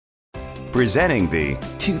Presenting the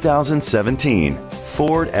 2017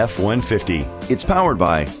 Ford F-150. It's powered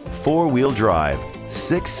by four-wheel drive,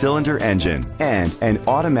 6-cylinder engine, and an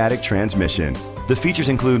automatic transmission. The features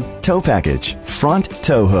include tow package, front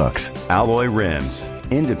tow hooks, alloy rims,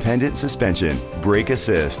 independent suspension, brake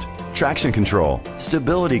assist, traction control,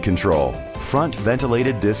 stability control, front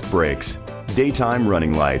ventilated disc brakes, daytime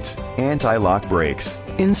running lights, anti-lock brakes.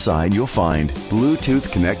 Inside you'll find Bluetooth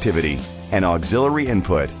connectivity, an auxiliary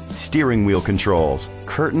input, steering wheel controls,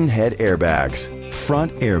 curtain head airbags,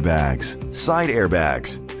 front airbags,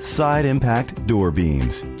 side impact door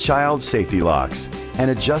beams, child safety locks, an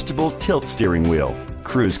adjustable tilt steering wheel,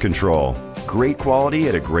 cruise control. Great quality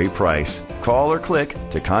at a great price. Call or click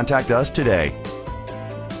to contact us today.